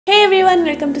Hey everyone,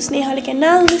 welcome to Sneholic and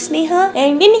now I'm Sneha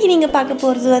and இன்னைக்கு நீங்க பார்க்க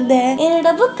போறது வந்து என்னோட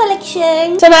book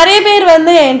collection. So நிறைய பேர்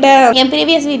வந்து என்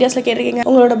previous videosல கேட்டிருக்கீங்க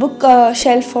உங்களோட book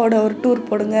shelf-ஓட ஒரு டூர்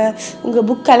போடுங்க உங்க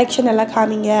book collection எல்லாம்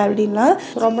காமிங்க அப்படினா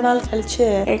ரொம்ப நாள் கழிச்சு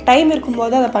டைம்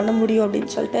இருக்கும்போது அத பண்ண முடியும்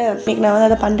அப்படினு சொல்லிட்டு இன்னைக்கு நான் வந்து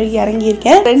அத பண்றதுக்கு இறங்கி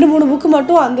இருக்கேன். 2-3 book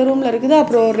மட்டும் அந்த ரூம்ல இருக்குது.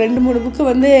 அப்புறம் 2-3 book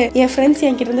வந்து என் फ्रेंड्स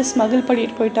என்கிட்ட இருந்து ஸ்மகிள்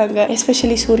பண்ணிட்டு போயிட்டாங்க.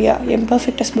 Especially சூர்யா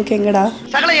imperfectest book எங்கடா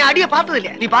சகல என் அடிய பார்த்தது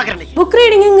இல்ல நீ பாக்குறனே. Book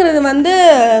readingங்கிறது வந்து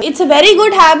it's a very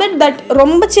good habit that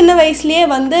ரொம்ப சின்ன வயசுலயே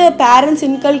வந்து parents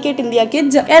inculcate in their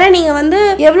kids. ஏன்னா நீங்க வந்து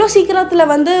எவ்வளவு சீக்கிரத்துல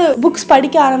வந்து books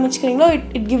படிக்க ஆரம்பிச்சுக்கிறீங்களோ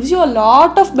it gives you a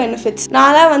lot of benefits.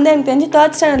 நான்லாம் வந்து எனக்கு தெரிஞ்சு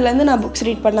 3rd standardல இருந்து நான் books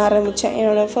read பண்ண ஆரம்பிச்சேன்.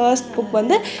 என்னோட first book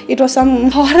வந்து it was some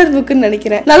horror book ன்னு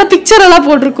நினைக்கிறேன். நல்ல பிக்சர் எல்லாம்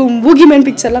போட்டுருக்கும், பூகிமேன்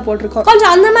பிக்சர் எல்லாம் போட்டுருக்கும்.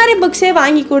 கொஞ்சம் அந்த மாதிரி புக்ஸே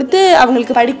வாங்கி கொடுத்து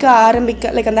அவங்களுக்கு படிக்க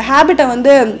ஆரம்பிக்க லைக் அந்த ஹேபிட்டை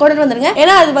வந்து கொண்டு வந்துருங்க.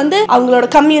 ஏன்னா அது வந்து அவங்களோட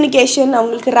கம்யூனிகேஷன்,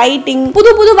 அவங்களுக்கு ரைட்டிங்,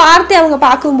 புது புது வார்த்தை அவங்க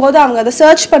பார்க்கும்போது அவங்க அதை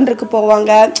சர்ச் பண்றதுக்கு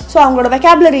போவாங்க. ஸோ அவங்களோட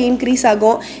வெக்காபுலரி இன்க்ரீஸ்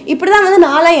ஆகும். இப்படிதான் வந்து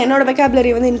நான்லாம் என்னோட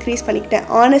வெக்காபுலரி வந்து இன்க்ரீஸ் பண்ணிக்கிட்டேன்.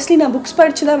 ஆனஸ்ட்லி நான் புக்ஸ்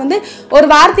படிச்சுதான் வந்து ஒரு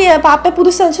வார்த்தையை பார்ப்பேன்,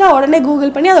 புதுசாக இருந்துச்சுன்னா உடனே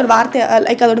கூகுள் பண்ணி அதோட வார்த்தை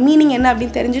லைக் அதோட மீனிங் என்ன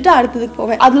அப்படின்னு தெரிஞ்சுட்டு அடுத்ததுக்கு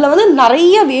போவேன். அதுல வந்து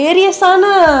நிறைய வேரியஸான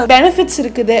பெனிஃபிட்ஸ்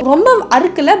இருக்குது. ரொம்ப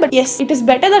அறுக்கல, but S it is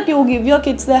better that you give your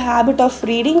kids the habit of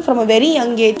reading from a very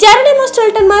young age. ஜெரடினோ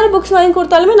Stilton மாதிரி புக்ஸ் வாங்கி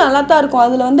கொடுத்தாலுமே நல்லா தான் இருக்கும்.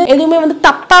 அதுல வந்து எதுவுமே வந்து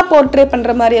தப்பா போர்ட்ரே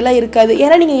பண்ற மாதிரி எல்லாம் இருக்காது.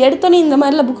 ஏன்னா நீங்க எடுத்தோன்னே இந்த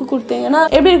மாதிரிலாம் புக்கு கொடுத்தீங்கன்னா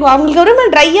எப்படி இருக்கும், அவங்களுக்கு ஒரு மாதிரி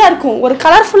ட்ரையா இருக்கும், ஒரு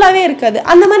கலர்ஃபுல்லாவே இருக்காது.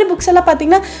 அந்த மாதிரி புக்ஸ் எல்லாம்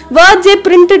பாத்தீங்கன்னா வேர்ட்ஸே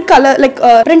பிரிண்டட் கலர் லைக்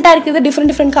பிரிண்டா இருக்குது,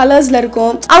 டிஃப்ரெண்ட் கலர்ஸ்ல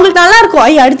இருக்கும். அவங்களுக்கு நல்லா இருக்கும்,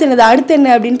 ஐ அடுத்து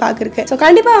என்ன அப்படின்னு பாக்குறதுக்கு. ஸோ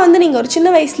கண்டிப்பா வந்து நீங்க ஒரு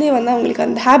சின்ன வயசுலயே வந்து அவங்களுக்கு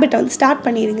அந்த ஹேபிட்டை வந்து ஸ்டார்ட்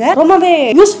பண்ணிருங்க. ரொம்பவே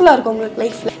யூஸ்ஃபுல்லா இருக்கும் உங்களுக்கு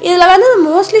லைஃப்ல. இதுல வந்து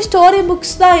மோஸ்ட்லி ஸ்டோரி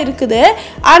புக்ஸ் தான் இருக்குது.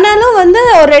 ஆனாலும் வந்து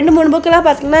ஒரு 2-3 புக் எல்லாம்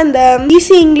பாத்தீங்கன்னா இந்த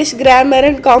easy English grammar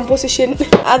and composition,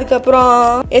 அதுக்கப்புறம்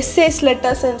எஸ்ஏஸ்,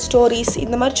 லெட்டர்ஸ் அண்ட் ஸ்டோரிஸ்,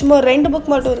 இந்த மாதிரி சும்மா 2 புக்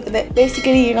மட்டும் இருக்குது.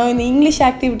 பேசிக்கலி இந்த இங்கிலீஷ்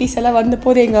ஆக்டிவிட்டிஸ் எல்லாம் வந்த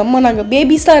போது எங்க அம்மா நாங்க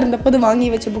பேபிஸா இருந்த போது வாங்கி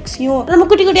வச்ச புக்ஸையும் நம்ம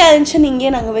குட்டி குட்டியா இருந்துச்சு இங்கே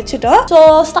நாங்க வச்சுட்டோம். ஸோ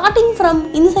ஸ்டார்டிங் ஃப்ரம்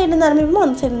இந்த சைட்ல இருந்து ஆரம்பிப்போமா,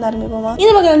 அந்த சைட்ல இருந்து ஆரம்பிப்போமா,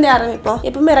 இந்த பக்கம் இருந்து ஆரம்பிப்போம்.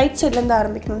 எப்பவுமே ரைட் சைட்ல இருந்து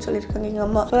ஆரம்பிக்கணும்னு சொல்லியிருக்காங்க எங்க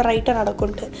அம்மா. ரைட்டா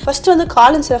நடக்கும்ட்டு. ஃபர்ஸ்ட் வந்து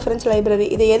காலேஜ் ரெஃபரன்ஸ் லைப்ரரி,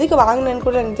 இதை எதுக்கு வாங்கினேன்னு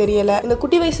கூட எனக்கு தெரியல. இந்த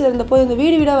குட்டி வயசுல இருந்த போது இந்த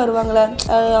வீடா வருவாங்களே,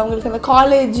 அவங்களுக்கு அந்த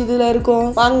காலேஜ் இதுல இருக்கும்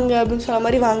வாங்குங்க அப்படின்னு சொன்ன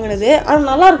மாதிரி வாங்கினது. ஆனால்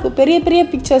நல்லா இருக்கும், பெரிய பெரிய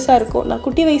பிக்சர்ஸா இருக்கும். நான்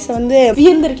குட்டி வயசு வந்து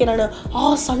வியந்திருக்கேன் நான்,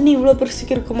 சன்னி இவ்வளவு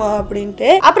பெருசுக்கு இருக்குமா அப்படின்ட்டு.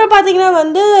 அப்புறம் பாத்தீங்கன்னா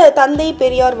வந்து தந்தை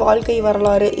பெரியார் வாழ்க்கை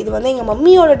வரலாறு, இது வந்து எங்க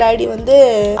மம்மியோட டாடி வந்து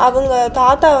அவங்க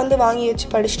தாத்தா வந்து வாங்கி வச்சு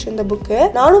படிச்சுட்டு இருந்த புக்கு.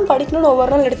 நானும் படிக்கணும்னு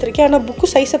ஒவ்வொரு நாள் எடுத்திருக்கேன். ஆனா புக்கு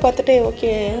சைஸை பார்த்துட்டு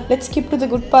okay let's skip to the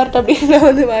good part அப்படின்னு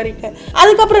வந்து மாறிட்டேன்.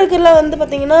 அதுக்கப்புறம் இருக்கிறதுல வந்து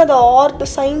பாத்தீங்கன்னா the art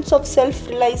science of self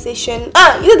realisation,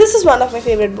 இது this is one of my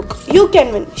favourite book. You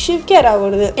can win, ஷிவ்கே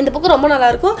ராவோடது. இந்த புக்கு ரொம்ப நல்லா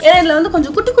இருக்கும். ஏன்னா இதுல வந்து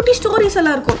கொஞ்சம் குட்டி குட்டி ஸ்டோரிஸ்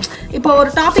எல்லாம் இருக்கும். இப்போ ஒரு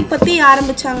டாபிக் பத்தி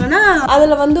ஆரம்பிச்சாங்கன்னா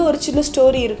அதுல வந்து ஒரு சின்ன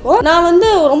ஸ்டோரி இருக்கும். நான் வந்து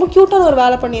ரொம்ப கியூட்டான ஒரு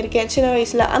வேலை பண்ணியிருக்கேன் சின்ன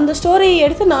வயசுல. அந்த ஸ்டோரி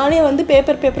எடுத்து நானே வந்து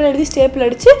பேப்பர் எழுதி ஸ்டேப்பிள்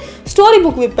அடிச்சு ஸ்டோரி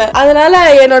புக் விற்பேன். அதனால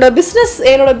என்னோட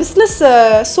பிசினஸ்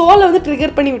சோலை வந்து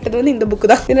ட்ரிகர் பண்ணி விட்டது வந்து இந்த புக்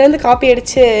தான். இதுல இருந்து காப்பி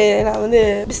அடிச்சு நான் வந்து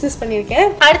பிசினஸ் பண்ணியிருக்கேன்.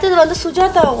 அடுத்தது வந்து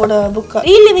சுஜாதாவோட book,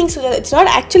 reliving Sujatha. It's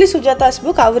not actually சுஜாதாஸ்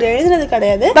book, அவர் எழுதினது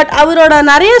கிடையாது. பட் அவரோட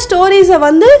நிறைய ஸ்டோரிஸை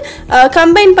வந்து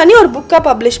கம்பைன் பண்ணி ஒரு புக்கா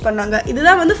பப்ளிஷ் பண்ணாங்க.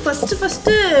 இதுதான் வந்து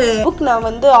ஃபர்ஸ்ட் புக் நான்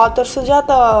வந்து ஆத்தர்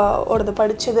சுஜாதாவோடது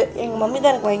படிச்சது. எங்க மம்மி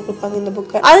தான் எனக்கு வாங்கி கொடுப்பாங்க இந்த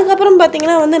புக்கை. அதுக்கப்புறம்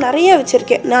பாத்தீங்கன்னா வந்து நிறைய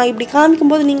வச்சிருக்கேன். நான் இப்படி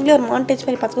காமிக்கும் போது நீங்களே ஒரு மாண்டேஜ்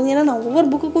மாதிரி பார்த்துக்கோங்க. ஏன்னா நான் ஒவ்வொரு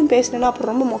புக்குக்கும் பேசினேன்னா அப்புறம்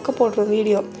ரொம்ப மொக்க போடுறோம்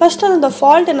வீடியோ. ஃபர்ஸ்ட் அந்த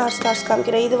ஃபால்ட் அண்ட் ஆர் ஸ்டார்ஸ்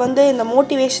காமிக்கிறேன். இது வந்து இந்த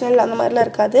மோட்டிவேஷனல் அந்த மாதிரிலாம்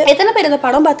இருக்காது. எத்தனை பேர் இந்த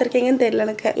படம் பார்த்துருக்கீங்கன்னு தெரியல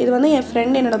எனக்கு. இது வந்து என்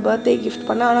ஃப்ரெண்ட் என்னோட பர்த்டே கிஃப்ட்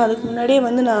பண்ண. ஆனால் அதுக்கு முன்னாடியே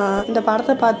வந்து நான் இந்த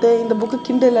படத்தை பார்த்து இந்த புக்கு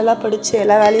கிண்டல் எல்லாம் படிச்சு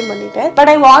எல்லா வேலையும் பண்ணிட்டேன்.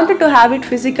 But I wanted to have it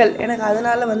physical. எனக்கு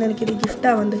அதனால வந்து எனக்கு இது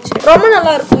கிஃப்டா வந்துச்சு. ரொம்ப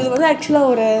நல்லா இருக்கும். இது வந்து ஆக்சுவலா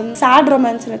ஒரு சேட்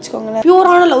ரொமான்ஸ் வச்சுக்கோங்களேன்,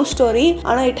 பியூரான லவ் ஸ்டோரி.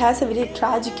 ஆனால் it has a very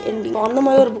tragic ending. அந்த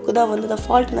மாதிரி ஒரு புக்கு தான் வந்து The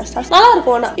Fault in Our Stars. நல்லா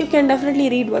இருக்கும். ஆனால் you can definitely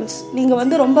read once. நீங்க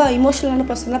வந்து ரொம்ப இமோஷனலான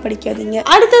பர்சன்லாம் படிக்காதீங்க.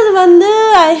 அடுத்தது வந்து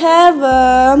I have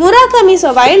முராகமிஸ்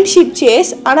wild sheep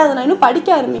chase. ஆனால் அதை நான் இன்னும் படிக்க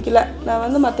ஆரம்பிக்கல. நான்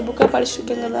வந்து மற்ற புக்கை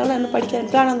படிச்சிருக்கேங்கிறதுனால நான் இன்னும் படிக்க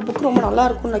ஆரம்பிக்கல. ஆனால் அந்த புக் ரொம்ப நல்லா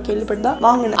இருக்கும்னு நான் கேள்விப்பட்டு தான்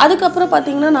வாங்கினேன். அதுக்கப்புறம்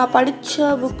பார்த்தீங்கன்னா நான்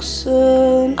படித்த books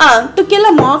to kill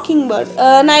a mocking bird.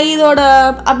 நான் இதோட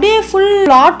அப்படியே ஃபுல்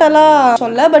பிளாட் எல்லாம்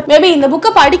சொல்ல, பட் மேபி இந்த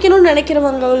புக்கை படிக்கணும்னு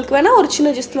நினைக்கிறவங்களுக்கு வேணா ஒரு சின்ன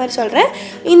ஜஸ்ட் மாதிரி சொல்றேன்.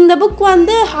 இந்த புக்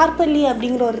வந்து ஹார்பர்லி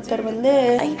அப்படிங்கிற ஒருத்தர் வந்து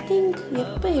ஐ திங்க்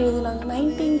எப்போ எழுதினாங்க,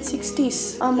 1960s.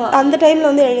 ஆமா, அந்த டைம்ல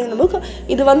வந்து எழுதின புக்.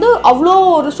 இது வந்து அவ்வளோ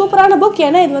ஒரு சூப்பரான புக்.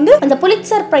 ஏன்னா இது வந்து அந்த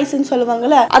புலிட்சர் பிரைஸ்ன்னு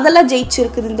சொல்லுவாங்கல்ல, அதெல்லாம்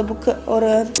ஜெயிச்சிருக்குது இந்த புக். ஒரு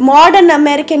மாடர்ன்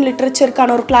அமெரிக்கன்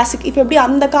லிட்ரேச்சருக்கான ஒரு கிளாசிக். இப்போ எப்படி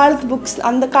அந்த காலத்து புக்ஸ்,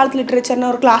 அந்த காலத்து லிட்ரேச்சர்னா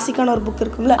ஒரு கிளாசிக்கான ஒரு புக்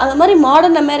இருக்கும்ல, அந்த மாதிரி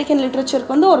மாடர்ன் அமெரிக்கன்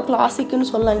லிட்ரேச்சருக்கு வந்து ஒரு கிளாசிக்னு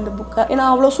சொல்லலாம் இந்த புக்கை. ஏன்னா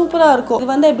அவ்வளோ சூப்பரா இருக்கும்.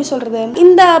 இது வந்து எப்படி சொல்றது,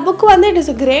 இந்த புக் வந்து it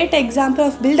is a great example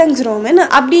of Bildungsroman.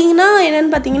 அப்படின்னா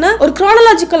என்னன்னு பார்த்தீங்கன்னா ஒரு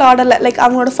chronological orderல லைக்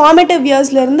அவங்களோட ஃபார்மேட்டிவ்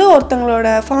இயர்ஸ்ல இருந்து ஒருத்தங்களோட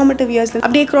ஃபார்மேட்டிவ் ஃபார்மேட்டிவ் இயர்ஸ்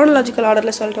அப்படியே குரோனாலஜிக்கல்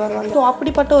ஆர்டர்ல சொல்லிட்டு வருவாங்க. ஸோ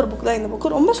அப்படிப்பட்ட ஒரு புக் தான் இந்த புக்.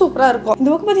 ரொம்ப சூப்பரா இருக்கும். இந்த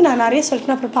புக் பத்தி நான் நிறைய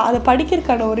சொல்லிட்டேன், அப்புறம் அதை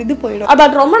படிக்கிறதுக்கான ஒரு இது போயிடும்.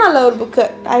 பட் ரொம்ப நல்ல ஒரு book.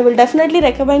 I will definitely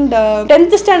recommend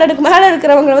 10th ஸ்டாண்டர்டுக்கு மேல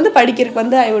இருக்கிறவங்க வந்து படிக்கிறதுக்கு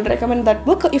வந்து I would recommend that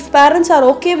book. If parents R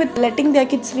okay with letting their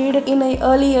kids read it in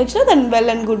early age then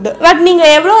well and good. But நீங்க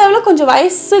எவ்வளோ கொஞ்சம்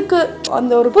வயசுக்கு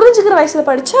அந்த ஒரு புரிஞ்சுக்கிற வயசுல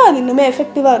படிச்சா அது இன்னுமே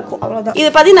எஃபெக்டிவா இருக்கும். அவ்வளவுதான். இதை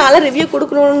பத்தி நாள ரிவ்யூ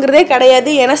கொடுக்கணுங்கிறதே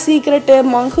கிடையாது. ஏன்னா secret,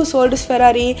 monk who sold his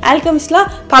Ferrari, ஆல்கெமிஸ்ட்லாம்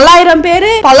 10,000 பேரு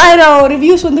 10,000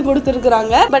 ரிவ்யூஸ் வந்து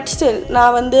கொடுத்துருக்காங்க. பட் ஸ்டில்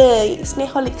நான் வந்து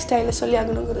ஸ்னேஹாலிக் ஸ்டைல சொல்லி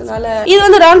ஆகணுங்கிறதுனால இது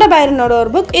வந்து ராண்டா பைரனோட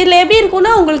ஒரு புக். இதுல எப்படி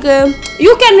இருக்கும்னா உங்களுக்கு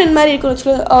யூ கேன் வின் மாதிரி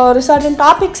இருக்கும். ஒரு சர்டன்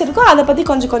டாபிக்ஸ் இருக்கும், அதை பத்தி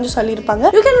கொஞ்சம் கொஞ்சம் சொல்லியிருப்பாங்க.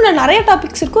 யூ கேன் வின்ல நிறைய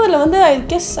டாபிக்ஸ் இருக்கும். இதுல வந்து ஐ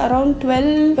கெஸ் அரௌண்ட்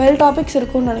 12 டாபிக்ஸ்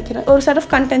இருக்கும்னு நினைக்கிறேன். ஒரு செட் ஆஃப்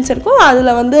கண்டென்ட்ஸ் இருக்கும்,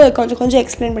 அதுல வந்து கொஞ்சம் கொஞ்சம்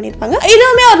எக்ஸ்பிளைன் பண்ணியிருப்பாங்க.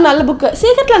 இதுவுமே ஒரு நல்ல புக்.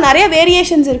 சீக்ரெட்ல நிறைய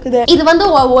வேரியேஷன்ஸ் இருக்குது. இது வந்து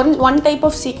ஒன் டைப்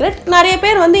ஆஃப் சீக்ரெட். நிறைய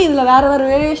பேர் வந்து இதுல வேற வேற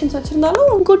வேரியேஷன்ஸ் வச்சிருந்தாலும்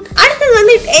குட். அடுத்தது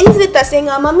வந்து இட் எண்ட்ஸ் வித் அஸ்.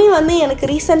 எங்க மம்மி வந்து எனக்கு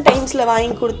ரீசெண்ட் டைம்ஸ்ல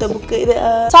வாங்கி கொடுத்த புக் இது.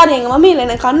 சாரி, எங்க மம்மி இல்லை,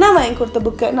 எனக்கு அண்ணா வாங்கி கொடுத்த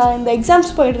புக். நான் இந்த எக்ஸாம்ஸ்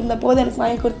போயிட்டு இருந்த போது எனக்கு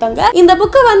வாங்கி கொடுத்தாங்க. இந்த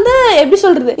புக்கை வந்து எப்படி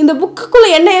சொல்றது, இந்த புக்குக்குள்ள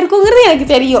என்ன இருக்குங்கிறது எனக்கு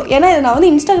தெரியும். ஏன்னா இதை நான்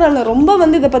வந்து இன்ஸ்டாகிராம்ல ரொம்ப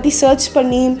வந்து இதை பத்தி சர்ச்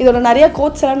பண்ணி இதோட நிறைய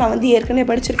கோட்ஸ் எல்லாம் நான் வந்து ஏற்கனவே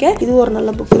படிச்சிருக்கேன். இது ஒரு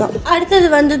நல்ல புக் தான். அடுத்தது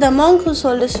வந்து த Monk who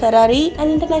sold his Ferrari, an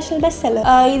international bestseller.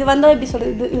 இது வந்து எப்படி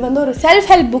சொல்றது, இது வந்து ஒரு செல்ஃப்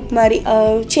ஹெல்ப் புக் மாதிரி.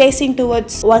 சேசிங்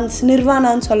டுவர்ட்ஸ் ஒன்ஸ்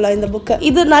நிர்வாணான்னு சொல்லலாம் இந்த புக்.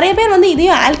 இது நிறைய பேர் வந்து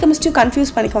இதையும் ஆல்கெமிஸ்டையும்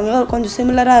கன்ஃபியூஸ் பண்ணிக்குவாங்க, கொஞ்சம்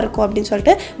சிமிலரா இருக்கும் அப்படின்னு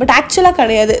சொல்லிட்டு. பட் ஆக்சுவலா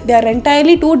கிடையாது. they are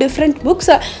entirely two different books.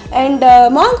 and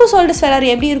Monk who sold his Ferrari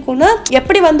எப்படி இருக்கும்னா,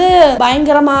 எப்படி வந்து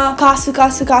பயங்கரமா காசு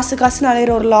காசு காசு காசுன்னு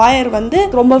அலையிற ஒரு லாயர் வந்து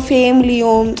ரொம்ப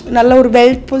ஃபேம்லியும் நல்ல ஒரு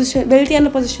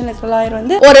வெல்த்தியான பொசிஷன்ல இருக்கிற லாயர்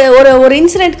வந்து ஒரு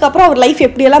இன்சிடென்ட்க்கு அப்புறம் அவர் லைஃப்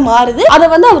எப்படியெல்லாம் மாறுது அதை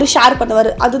வந்து அவர் ஷேர்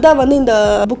பண்ணுவார். அதுதான் வந்து இந்த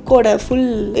புக்கோட full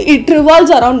it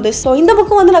revolves around this. So இந்த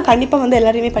புக்கு வந்து நான் கண்டிப்பா வந்து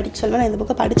எல்லாரையுமே படிக்க சொல்லுவேன். நான் இந்த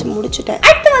புக்கை படிச்சு முடிச்சுட்டேன்.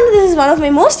 அடுத்து வந்து this is one of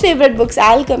my most favourite books,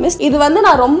 alchemist. இது வந்து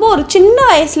நான் ரொம்ப ஒரு சின்ன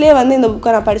வயசுலேயே வந்து இந்த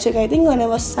புக்கை நான் படிச்சிருக்கேன். I think when I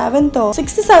was 7th or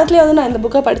 6th 7thலேயே வந்து நான் இந்த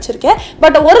புக்கை படிச்சிருக்கேன்.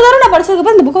 பட் ஒரு தடவை நான்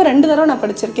படிச்சதுக்கப்புறம் இந்த புக்கை 2 தடவை நான்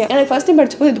படிச்சிருக்கேன். எனக்கு ஃபர்ஸ்ட் டைம்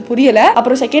படிச்சபோது இது புரியல,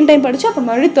 அப்புறம் செகண்ட் டைம் படிச்சு, அப்புறம்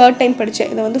மறுபடியும் தேர்ட் டைம் படிச்சேன்.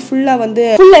 இதை வந்து ஃபுல்லா வந்து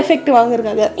ஃபுல் எஃபெக்ட்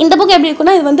வாங்குறதுக்காக. இந்த புக் எப்படி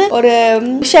இருக்குன்னா, இது வந்து ஒரு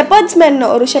ஷெப்பர்ட்ஸ்மேன்,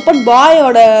 ஒரு ஷெப்பர்ட்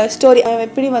பாயோட ஸ்டோரி.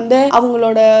 எப்படி வந்து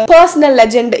அவங்களோட பர்சனல்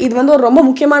லெஜெண்ட். இது வந்து ஒரு ரொம்ப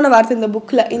முக்கியமான வார்த்தை இந்த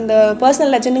புக்ல. இந்த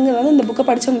பர்சனல் லெஜெண்டுங்கிறது வந்து இந்த புக்கை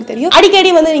படிச்சவங்களுக்கு தெரியும்.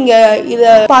 அடிக்கடி வந்து நீங்க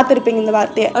இதை பார்த்திருப்பீங்க இந்த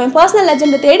வார்த்தையை. அவன் பர்சனல்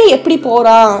லெஜெண்டை தேடி எப்படி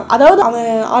போறான், அதாவது அவன்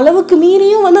அளவுக்கு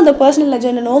மீறியும் வந்து அந்த பர்சனல்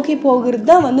லெஜெண்டை நோக்கி போகிறது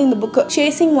தான் வந்து இந்த புக்.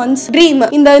 Chasing once dream.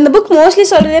 இந்த புக் மோஸ்ட்லி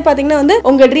சொல்றதே பாத்தீங்கன்னா வந்து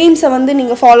உங்க ட்ரீம்ஸை வந்து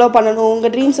நீங்க ஃபாலோ பண்ணணும், உங்க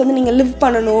ட்ரீம்ஸ் வந்து நீங்க லிவ்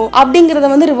பண்ணணும் அப்படிங்கறத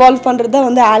வந்து ரிவால்வ் பண்றது தான்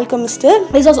வந்து alchemist.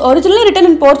 This was originally written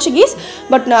in Portuguese.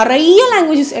 But நிறைய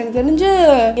லாங்குவேஜஸ், எனக்கு தெரிஞ்சு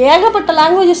ஏகப்பட்ட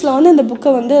லாங்குவேஜஸ்ல வந்து இந்த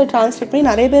புக்கை வந்து டிரான்ஸ்லேட் பண்ணி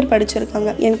நிறைய பேர் படிச்சிருக்காங்க.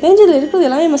 எனக்கு தெரிஞ்சு இதுல இருக்கிறது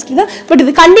எல்லாமே மஸ்ட் தான். பட்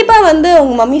இது கண்டிப்பா வந்து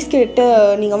உங்க மம்மிஸ் கிட்ட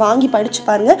நீங்க வாங்கி படிச்சு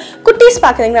பாருங்க. குட்டீஸ்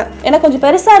பாக்குறீங்கன்னா, ஏன்னா கொஞ்சம்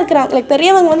பெருசா இருக்கிறாங்க, லைக்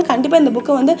பெரியவங்க வந்து கண்டிப்பா இந்த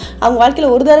புக்கை வந்து அவங்க வாழ்க்கையில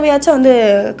ஒரு தடவையாச்சும் வந்து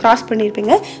கிராஸ்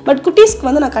பண்ணியிருப்பீங்க. பட் குட்டீஸ்க்கு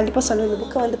வந்து நான் கண்டிப்பா சொல்லுவேன் இந்த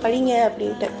புக்கை வந்து படிங்க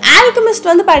அப்படின்ட்டு. ஆல்கெமிஸ்ட்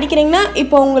வந்து படிக்கிறீங்கன்னா,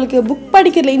 இப்போ உங்களுக்கு புக்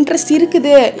படிக்கிறதுல இன்ட்ரெஸ்ட்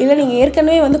இருக்குது, இல்லை நீங்க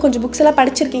ஏற்கனவே வந்து கொஞ்சம் புக்ஸ் எல்லாம்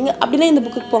படிச்சிருக்கீங்க அப்படின்னா இந்த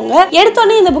புக்கு போங்க.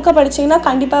 எடுத்தோடனே இந்த புக்கை படிச்சீங்கன்னா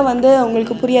கண்டிப்பா வந்து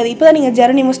உங்களுக்கு புரியாது. இப்போதான் நீங்க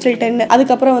ஜெரனிமோ ஸ்டில்டன்,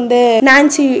 அதுக்கப்புறம் வந்து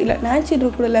நான்சி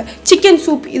கூட இல்ல சிக்கன்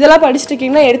சூப் இதெல்லாம் படிச்சுட்டு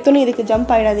இருக்கீங்கன்னா எடுத்தோன்னே இதுக்கு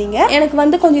ஜம்ப் ஆயிடாதீங்க. எனக்கு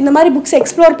வந்து கொஞ்சம் இந்த மாதிரி புக்ஸ்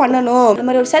எக்ஸ்ப்ளோர் பண்ணணும், இந்த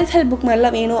மாதிரி ஒரு செல்ஃப் ஹெல்ப் புக்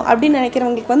மாதிரிலாம் வேணும் அப்படின்னு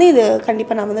நினைக்கிறவங்களுக்கு வந்து இது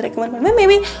கண்டிப்பா நான் வந்து ரெக்கமெண்ட் பண்ணுவேன்.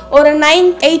 மேபி ஒரு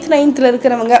 8th 9th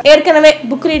இருக்கிறவங்க, ஏற்கனவே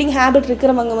புக் ரீடிங் ஹேபிட்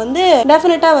இருக்கிறவங்க வந்து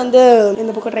டெஃபினட்டா வந்து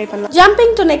இந்த புக்கை ட்ரை பண்ணலாம்.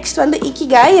 ஜம்பிங் டு நெக்ஸ்ட் வந்து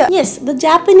ikigai. S, the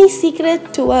Japanese secret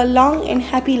to a long and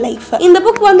happy life. இந்த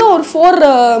புக் வந்து ஒரு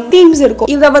 4 தீம்ஸ் இருக்கும்.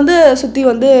 இத வந்து சுத்தி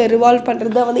வந்து ரிவால்வ்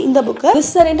பண்றது தான் வந்து இந்த book. This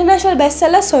is an international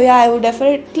bestseller, so yeah, I would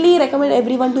definitely recommend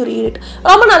everyone to read it.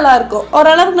 ரொம்ப நல்லா இருக்கும்.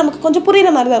 ஓரளவுக்கு நமக்கு கொஞ்சம் புரியுற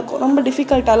மாதிரி தான் இருக்கும், ரொம்ப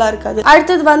டிஃபிகல்ட்டாலாம் இருக்காது.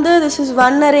 அடுத்தது வந்து This is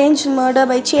One Arranged Murder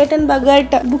by Chetan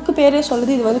Bhagat. Book பேரே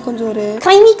சொல்லுது இது வந்து கொஞ்சம் ஒரு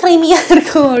கிரைமியா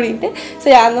இருக்கும் அப்படின்ட்டு.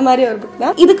 சரி, அந்த மாதிரி ஒரு புக்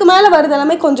தான். இதுக்கு மேல வருது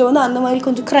எல்லாமே கொஞ்சம் வந்து அந்த மாதிரி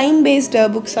கொஞ்சம் கிரைம் பேஸ்ட்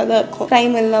புக்ஸா தான் இருக்கும்.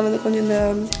 கிரைம் எல்லாம் வந்து கொஞ்சம் இந்த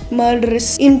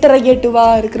மர்டரஸ் இன்டரகேட்டிவா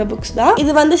இருக்கிற புக்ஸ் தான்.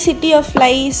 இது வந்து சிட்டி ஆஃப்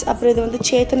லைஸ். அப்புறம் இது வந்து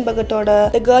Chetan பகட்டோட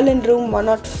the girl in room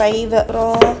 105.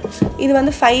 அப்புறம் இது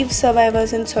வந்து 5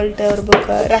 சர்வைவர்ஸ்ன்னு சொல்லிட்டு ஒரு புக்,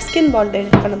 ரஸ்கின் பாண்ட்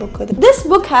எடிட் பண்ண book. This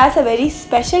book has a very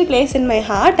special place in my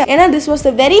heart. ஏன்னா this was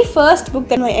the very first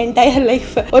book in my entire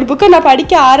life. ஒரு புக்கை நான்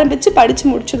படிச்சு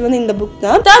முடிச்சது வந்து இந்த புக்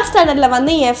தான். 3rd ஸ்டாண்டர்ட்ல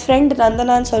வந்து என் ஃப்ரெண்ட்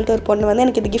நந்தனான்னு சொல்லிட்டு ஒரு பொண்ணு வந்து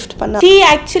எனக்கு இது கிஃப்ட் பண்ணா. She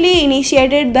actually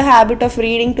initiated the habit of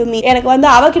reading to me. எனக்கு வந்து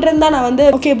அவகிட்ட இருந்தா நான் வந்து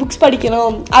ஓகே புக்ஸ்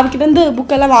படிக்கணும், அவகிட்ட இருந்து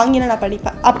புக் எல்லாம் வாங்கினா நான்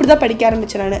படிப்பேன். அப்படிதான் படிக்க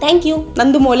ஆரம்பிச்சேன் நான். தேங்க்யூ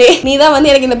நந்து மோலே, நீ தான்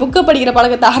வந்து எனக்கு இந்த புக்கை படிக்கிற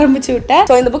பழக்கத்தை ஆரம்பிச்சு விட்ட.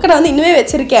 ஸோ இந்த புக்கை நான் வந்து இன்னுமே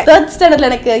வச்சிருக்கேன். 3rd ஸ்டாண்டர்ட்ல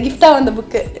எனக்கு கிஃப்டா வந்த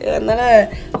புக்கு, அதனால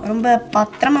ரொம்ப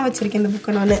பத்திரமா வச்சிருக்கேன் இந்த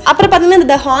புக்கு நான். அப்புறம் பாத்தீங்கன்னா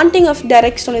The Haunting of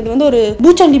Derek Stone. இது வந்து ஒரு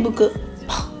பூச்சாண்டி புக்கு.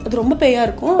 அது ரொம்ப பேயா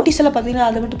இருக்கும். டீச்சர்ல பாத்தீங்கன்னா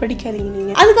அதை மட்டும் படிக்காதீங்க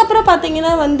நீங்க. அதுக்கப்புறம்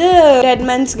பாத்தீங்கன்னா வந்து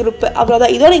ரெட்மன்ஸ் குரூப்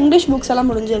அவ்வளவுதான். இதோட இங்கிலீஷ் புக்ஸ் எல்லாம்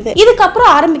முடிஞ்சது.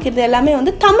 இதுக்கப்புறம் ஆரம்பிக்கிறது எல்லாமே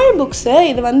வந்து தமிழ் புக்ஸ்.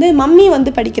 இது வந்து மம்மி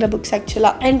வந்து படிக்கிற புக்ஸ்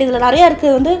ஆக்சுவலா. அண்ட் இதுல நிறைய இருக்கு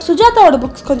வந்து சுஜாதாவோட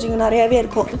புக்ஸ் கொஞ்சம் நிறையவே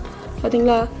இருக்கும்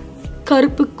பாத்தீங்களா.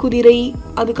 கருப்பு குதிரை,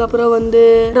 அதுக்கப்புறம் வந்து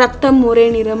ரத்தம் ஒரே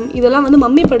நிறம், இதெல்லாம் வந்து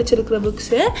மம்மி படிச்சிருக்கிற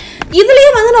புக்ஸு.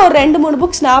 இதுலேயும் வந்து நான் ஒரு 2-3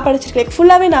 புக்ஸ் நான் படிச்சிருக்கேன்.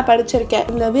 ஃபுல்லாகவே நான் படிச்சிருக்கேன்.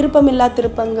 இந்த விருப்பமில்லா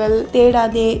திருப்பங்கள்,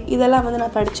 தேடாதே, இதெல்லாம் வந்து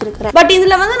நான் படிச்சிருக்கிறேன். பட்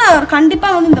இதில் வந்து நான்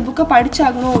கண்டிப்பாக வந்து இந்த புக்கை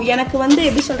படிச்சாகணும். எனக்கு வந்து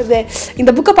எப்படி சொல்கிறது,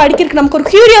 இந்த புக்கை படிக்கிறதுக்கு நமக்கு ஒரு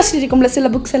கியூரியாசிட்டி இருக்கும்ல சில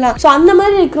புக்ஸ் எல்லாம். ஸோ அந்த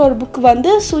மாதிரி இருக்கிற ஒரு புக்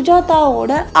வந்து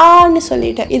சுஜாதாவோட ஆன்னு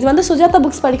சொல்லிட்டு, இது வந்து சுஜாதா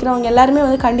புக்ஸ் படிக்கிறவங்க எல்லாருமே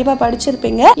வந்து கண்டிப்பாக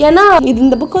படிச்சிருப்பீங்க. ஏன்னா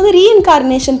இந்த புக் வந்து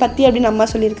ரீஇன்கார்னேஷன் பற்றி அப்படின்னு அம்மா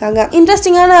சொல்லியிருக்காங்க.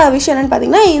 இன்ட்ரெஸ்டிங்கான விஷயம் என்னன்னு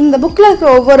பார்த்தீங்கன்னா, இந்த புக்கில் இருக்கிற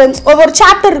ஒவ்வொரு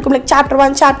சாப்டர் இருக்கும், லைக் சாப்டர்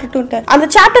 1 சாப்டர் 2. அந்த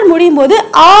சாப்டர் முடியும் போது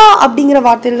ஆ அப்படிங்கிற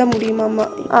வார்த்தையில தான் முடியுமாம்மா.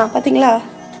 பார்த்தீங்களா,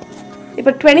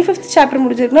 இப்போ 25th சாப்டர்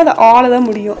முடிஞ்சிருக்குன்னா அது ஆல தான்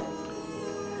முடியும்.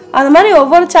 அந்த மாதிரி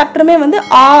ஒவ்வொரு சாப்டருமே வந்து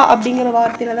ஆ அப்படிங்கிற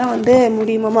வார்த்தையில தான் வந்து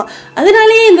முடியுமாமா.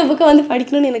 அதனாலேயே இந்த புக்கை வந்து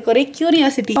படிக்கணும்னு எனக்கு ஒரே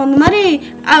கியூரியாசிட்டி. அந்த மாதிரி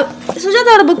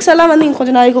சுஜாதாவோட புக்ஸ் எல்லாம் வந்து இங்கே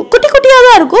கொஞ்சம் நாளைக்கு குட்டி குட்டியாக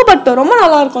தான் இருக்கும், பட் ரொம்ப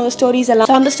நல்லா இருக்கும் அந்த ஸ்டோரிஸ்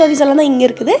எல்லாம். அந்த ஸ்டோரிஸ் எல்லாம் தான் இங்கே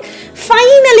இருக்குது.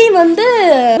 ஃபைனலி வந்து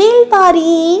நீல்பாரி,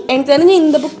 எனக்கு தெரிஞ்சு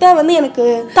இந்த புக் தான் வந்து எனக்கு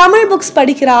தமிழ் புக்ஸ்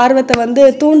படிக்கிற ஆர்வத்தை வந்து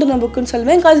தூண்டின புக்குன்னு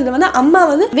சொல்லுவேன். பிகாஸ் இதை வந்து அம்மா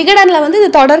வந்து விகடனில் வந்து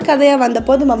இது தொடர் கதையாக வந்த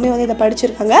போது மம்மி வந்து இதை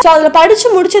படிச்சிருக்காங்க. ஸோ அதில்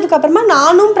படித்து முடிச்சதுக்கு அப்புறமா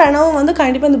நானும் பிரணவும் வந்து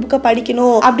கண்டிப்பாக இந்த புக்கை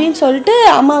படிக்கணும் அப்படின்னு சொல்லிட்டு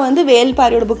அம்மா வந்து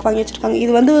வேல்பாரியோட புக் வாங்கி வச்சிருக்காங்க.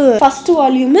 இது வந்து ஃபர்ஸ்ட்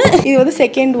வால்யூம், இது வந்து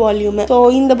செகண்ட் வால்யூம். ஸோ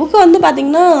இந்த புக் வந்து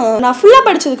பாத்தீங்கன்னா நான் ஃபுல்லா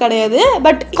படிச்சது கிடையாது,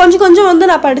 பட் கொஞ்சம் கொஞ்சம் வந்து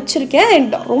நான் படிச்சிருக்கேன்.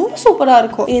 ரொம்ப சூப்பரா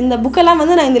இருக்கும். இந்த புக்கெல்லாம்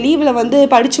வந்து நான் இந்த லீவ்ல வந்து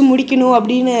படிச்சு முடிக்கணும்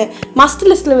அப்படின்னு மஸ்ட்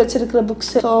லிஸ்ட்ல வச்சிருக்கிற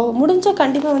புக்ஸ். ஸோ முடிஞ்சா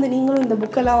கண்டிப்பா வந்து நீங்களும் இந்த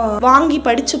புக்கெல்லாம் வாங்கி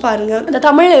படிச்சு பாருங்க. இந்த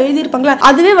தமிழ்ல எழுதியிருப்பாங்களா,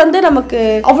 அதுவே வந்து நமக்கு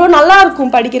அவ்வளோ நல்லா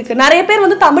இருக்கும் படிக்கிறதுக்கு. நிறைய பேர்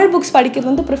வந்து தமிழ் புக்ஸ்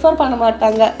படிக்கிறது வந்து ப்ரிஃபர் பண்ண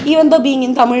மாட்டாங்க, even though being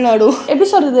in Tamil Nadu. எப்படி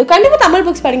சொல்றது, கண்டிப்பா தமிழ்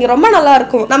புக்ஸ் படிங்க, ரொம்ப நல்லா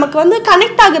இருக்கும். நமக்கு வந்து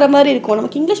கனெக்ட் ஆகுற மாதிரி இருக்கும்.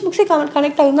 நமக்கு இங்கிலீஷ் புக்ஸே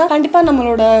கனெக்ட் ஆகுதுன்னா கண்டிப்பா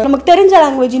நமக்கு தெரிஞ்ச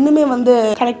லாங்குவேஜ் இன்னுமே வந்து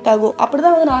கனெக்ட் ஆகும்.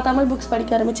 அப்படிதான் வந்து நான் தமிழ் புக்ஸ்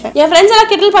படிக்க ஆரம்பிச்சேன். என் ஃப்ரெண்ட்ஸ் எல்லாம்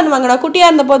கிண்டல் பண்ணுவாங்க, நான் குட்டியா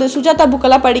இருந்த போது சுஜாதா புக்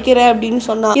எல்லாம் படிக்கிறேன் அப்படின்னு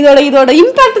சொன்னா இதோட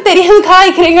இம்பாக்ட் தெரியாம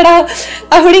காய்க்கிறீங்கடா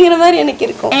அப்படிங்கிற மாதிரி எனக்கு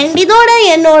இருக்கும். அண்ட் இதோட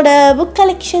என்னோட புக்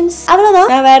கலெக்ஷன்ஸ் அவ்வளவுதான்.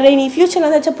 நான் வேற இனி ஃபியூச்சர்ல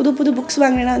ஏதாச்சும் புது புக்ஸ்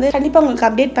வாங்கினா வந்து கண்டிப்பா உங்களுக்கு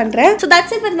அப்டேட் பண்றேன். So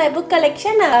that's it with my book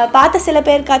collection. பார்த்த சில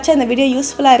பேருக்காச்சும் இந்த வீடியோ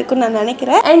யூஸ்ஃபுல்லா இருக்கும்னு நான்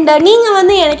நினைக்கிறேன். அண்ட் நீங்க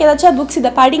வந்து எனக்கு ஏதாச்சும் புக்ஸ்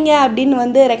இதை படிங்க அப்படின்னு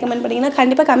வந்து ரெக்கமெண்ட் பண்ணிங்கன்னா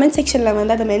கண்டிப்பாக கமெண்ட் செக்ஷனில்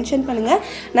வந்து அதை மென்ஷன் பண்ணுங்கள்.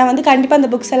 நான் வந்து கண்டிப்பாக அந்த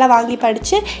புக்ஸ் எல்லாம் வாங்கி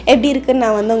படித்து எப்படி இருக்குன்னு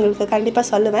நான் வந்து உங்களுக்கு கண்டிப்பாக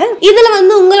சொல்லுவேன். இதில்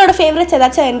வந்து உங்களோட ஃபேவரட்ஸ்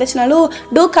ஏதாச்சும் இருந்துச்சுனாலும்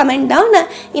டூ கமெண்ட் டவுன்.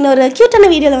 இன்னொரு க்யூட்டான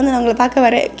வீடியோவில் வந்து நான் உங்களை பார்க்க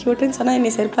வரேன். க்யூட்டுன்னு சொன்னால்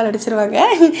என்னை செருப்பால் அடிச்சிருவாங்க.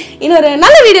 இன்னொரு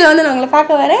நல்ல வீடியோவில் வந்து நான் உங்களை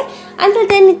பார்க்க வரேன். Until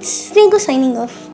then, it's Sneholic signing off.